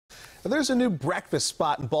There's a new breakfast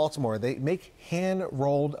spot in Baltimore. They make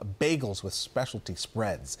hand-rolled bagels with specialty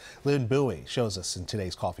spreads. Lynn Bowie shows us in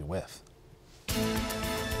today's Coffee With. Come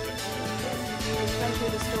through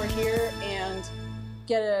the store here and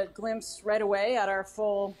get a glimpse right away at our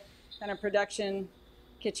full kind of production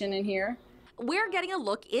kitchen in here. We're getting a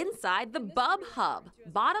look inside the Bub Hub.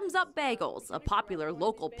 Bottoms Up Bagels, a popular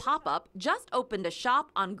local pop-up, just opened a shop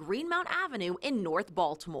on Greenmount Avenue in North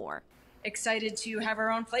Baltimore. Excited to have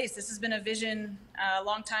our own place. This has been a vision a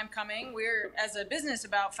long time coming. We're, as a business,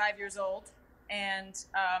 about 5 years old and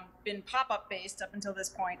been pop-up based up until this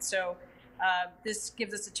point. So this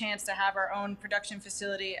gives us a chance to have our own production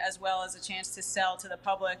facility as well as a chance to sell to the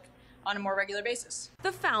public on a more regular basis.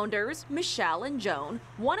 The founders, Michelle and Joan,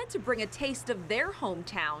 wanted to bring a taste of their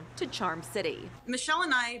hometown to Charm City. Michelle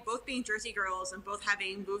and I, both being Jersey girls and both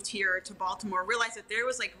having moved here to Baltimore, realized that there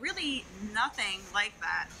was like really nothing like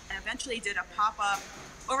that, and eventually did a pop-up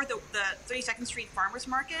over the 32nd Street Farmers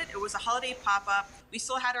Market. It was a holiday pop-up. We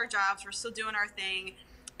still had our jobs, we're still doing our thing,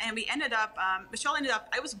 and we ended up,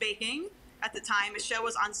 I was baking at the time. Michelle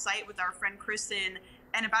was on site with our friend Kristen,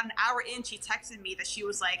 and about an hour in, she texted me that she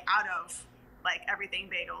was like out of like everything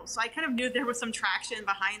bagels. So I kind of knew there was some traction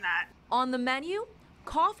behind that. On the menu,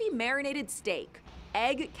 coffee marinated steak,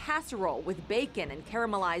 egg casserole with bacon and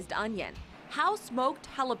caramelized onion, house smoked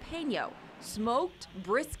jalapeno, smoked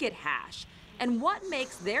brisket hash, and what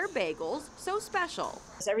makes their bagels so special.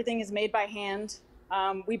 Everything is made by hand.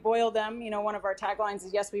 We boil them. You know, one of our taglines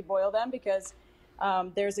is, yes, we boil them, because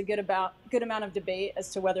there's a good amount of debate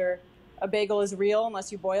as to whether a bagel is real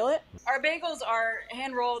unless you boil it. Our bagels are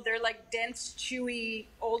hand rolled. They're like dense, chewy,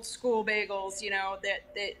 old school bagels, you know, that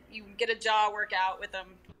you get a jaw workout with them.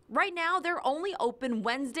 Right now, they're only open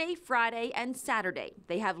Wednesday, Friday, and Saturday.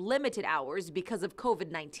 They have limited hours because of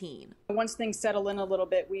COVID-19. Once things settle in a little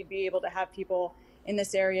bit, we'd be able to have people in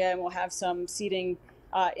this area, and we'll have some seating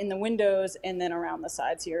in the windows and then around the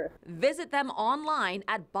sides here. Visit them online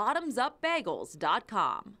at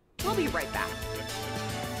bottomsupbagels.com. We'll be right back.